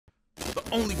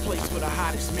only place for the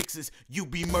hottest mixes,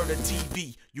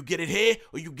 UBMurdaTV. You get it here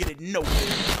or you get it nowhere.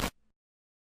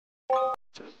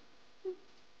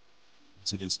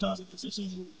 To get started,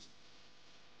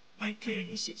 my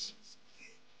cases.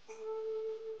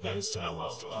 That is time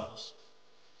after us.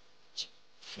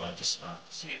 Fly the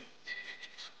stars.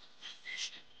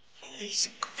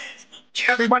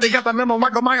 Everybody got the memo,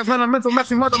 Michael Myers, mental,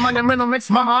 messy mother, monumental, mix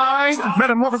my mind.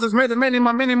 Metamorphosis made many,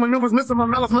 my many maneuvers, missing my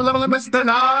malice, my level, and Mr.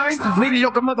 Nine.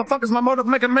 Mediocre motherfuckers, my motive,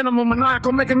 making minimal,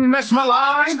 maniacal, making me mesh my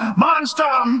line. Monster,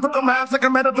 put the mask like a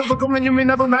metaphysical, and you may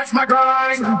never match my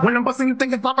grind. When I'm busting, you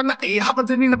think it's popping the E, hopping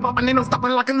to the popping, ain't no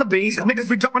stopping like in the beast. Niggas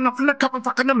be jumping up in the cup and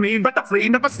talking to me, but the flea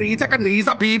never see, take a knees,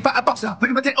 I be for a box. Look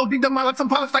at the OD, the mileage, some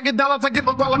polish, I get dollars, I get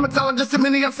a while I'm telling just too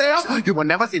many yourself. You will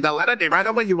never see the letter day right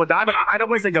away, you will die, but I don't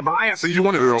always say goodbye. So you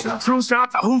want to true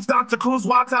shots, I who's Dr. Cruz,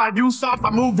 water, I use soft, I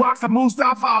move rocks, I move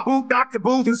stuff, I who Dr.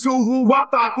 Booth, and Sue, who walk,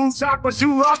 I who shot, but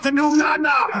you lost the new N9ne.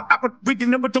 I put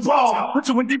freaking in with the wall, put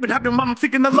you in deep and have your mama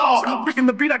seeking the law. Freaking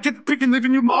the beat, I get the picking,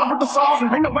 leaving you more with the sauce.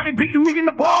 Ain't nobody beating me in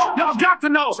the ball, y'all got to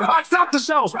know. I stopped the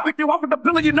show, pick you off with the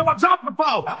pillar, you know I dropped the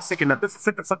ball. I'm sick of this,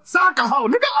 sick of soccer hole,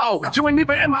 nigga, oh, you ain't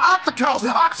even in my optical.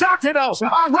 I shocked it, oh,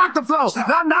 I rock the flow,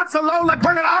 I'm not so low like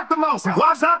burning Optimos.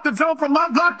 Watch out the zone from my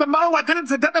block to Mo, I didn't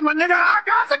say that, my nigga, I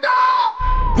got to go.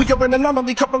 We are in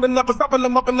anomaly, coupling up and stopping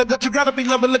them up in the gut. You gotta be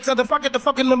loving it, so if I get the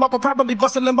fucking them up, I'll probably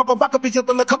busting them up. I'm about to be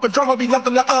jumping the cup and drama be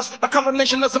nothing to us. A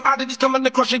combination of some oddities coming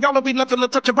to crush. Y'all be nothing to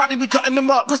touch your body, we cutting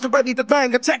them up. Twista ready to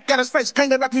bang, attack, got his face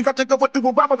painted like we got to go through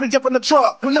a robbery up in the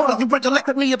truck. We know that you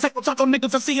recollected me and take the taco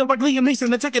niggas and see him like Liam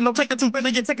Neeson and take it, no take it too better,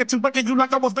 you take it too wicked. You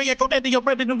like I was very cold, Eddie, you're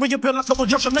ready to reappear like someone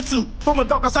just mix you. From the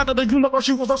darker side of the universe,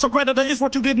 you was also predator. It's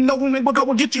what you didn't know when they would go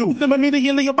and get you. Then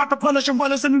immediately about to punish and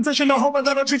run a sensational hope and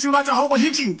that'll treat you like a hoe and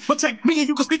hit you. Protect me and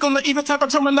you can speak on the even type of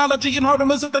terminology and heard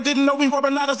them as if they didn't know we were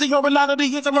not a see or reality.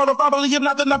 It's a murder probably if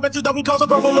not then I bet you that we cause a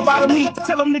problem about me.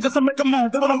 Tell them niggas to make a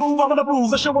move. They wanna move over the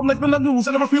rules. I show them like when I lose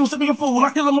and I refuse to be a fool.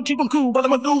 I kill them and keep them cool, but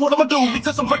I'ma do what I'ma do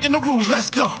because I'm breaking the rules. Let's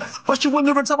go. But you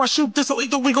wonder until I shoot this, so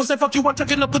either we gon' say fuck you, I'm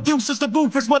taking up the deuces. The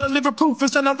booth is what I live proof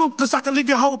is and I'm ruthless. I can leave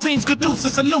your whole team's good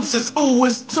deuces and nooses. Ooh,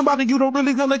 it's somebody you don't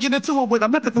really gonna get into it with.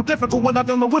 I'm mythical, difficult when I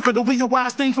don't know if it'll be a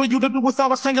wise thing for you to do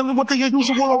without us tangling with the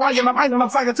usual Orion. I'm hiding, I'm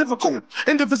scientifical.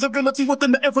 Indivisibility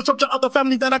within the infrastructure of the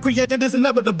family that I created is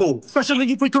inevitable.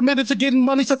 Especially if we committed to getting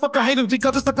money, so fuck I hate it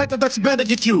because it's the paper that's better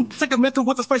get you. Take a mental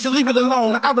with a special, leave it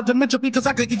alone. Out of dimension because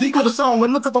I could eat with a song.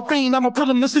 And look at the fiend, I'ma put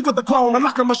him to sleep with the clone. I'm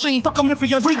like a machine, fuck him if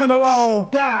you're breathing alone.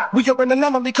 Yeah, we are an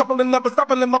anomaly, coupling up and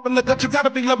stopping them up in the gut. You gotta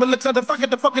be loving it, so if I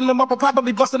get to fucking them up, I'm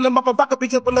probably busting them up. I'm about to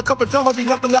be up in the cup and don't be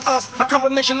nothing to us. A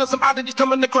combination of some oddities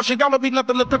coming to crush. You gotta be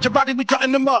nothing to touch your body, we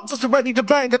cutting them up. Just ready to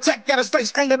bang, attack, got his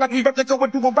face hanging like we about to go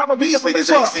into a robbery.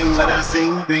 Thing what I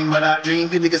sing, thing what I dream.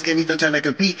 The niggas can't even try to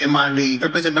compete in my league.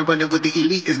 Representing running with the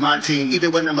elite is my team.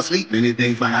 Even when I'm asleep, many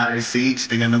things behind the seats.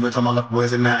 Thinking of it from all the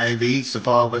boys in the IV. So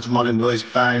far with more than boys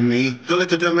find me. Don't let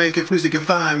the Jamaican music can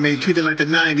find me. Treated like the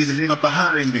 90s and leave up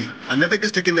behind me. I never get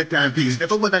stuck in that timepiece.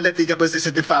 Never when I let the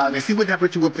opposition define me. See what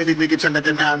happened to a petty nigga trying to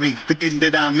deny me. Forgetting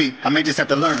that I'm me. I may just have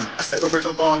to learn. I said over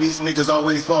from all these niggas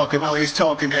always walking, always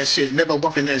talking that shit. Never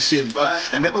walking that shit. But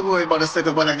I never worry about a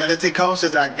second, but I gotta take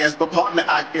cautious, I guess. But partner,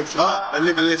 I get fucked. I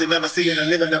live a legend, never see it. I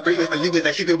live in the breathing, believe it.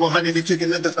 I keep it 100 and chicken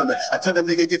liver from it. I tell them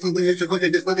nigga, get food with it, just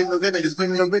put it in the limit, just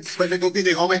bring them rich, spread it, go get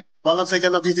it, homie. While I'm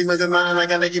taking up these demons in mind, I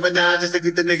gotta keep it down just to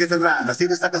keep the niggas alive. I see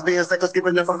the suckers being suckers,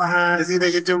 keeping them from behind. I see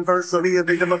they get them first, so he a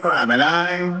victim of crime. And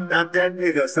I'm not that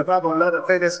nigga. Survival, love the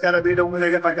fate, it's gotta be the winner.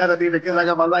 If I gotta be the killer, I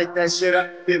gotta like that shit up.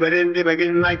 If I didn't, if I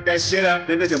didn't like that shit up.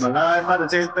 Then nigga, my life, how to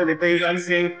taste many things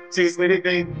unseen. Chase many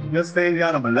things, just stay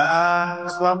out of my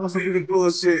life. So I'm gonna see the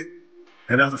bullshit.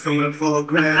 And I'm feeling full of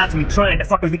grand. After we trying to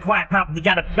fucking be quiet, probably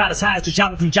got as high as the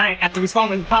jolly giant. After he's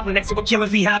falling, probably next to a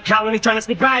killing behind, colony trying to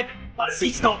sneak right.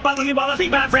 Seats don't follow me while I see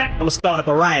my friend. I'ma start up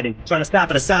a rioting, trying to stop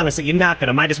at a silence so you're knocking.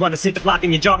 I might just want to sit the block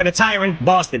and you're jogging a tyrant.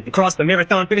 Boston, across the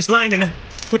marathon finish line and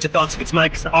put your thoughts if it's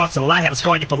Mike, the arts and lie have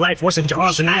scarred you for life. Worse than your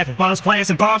arms and knife and bombs,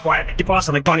 players and barbed wire. You're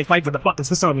bossing like Barney fight with the fucking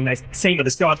facility nice. Saber the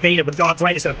Darth Vader with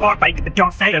arthritis and a bar fight with the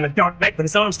dark fate and a dark neck with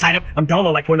his arms tied up. I'm dolo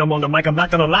like when I'm on the mic, I'm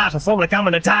not gonna lie. I'm full like I'm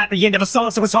gonna die at the end of a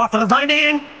song, so it's hard for the line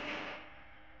in.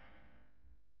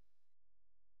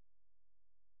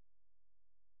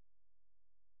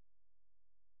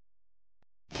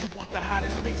 You want the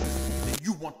hottest mixes, then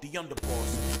you want the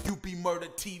underboss.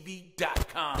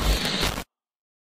 UBMurdaTV.com.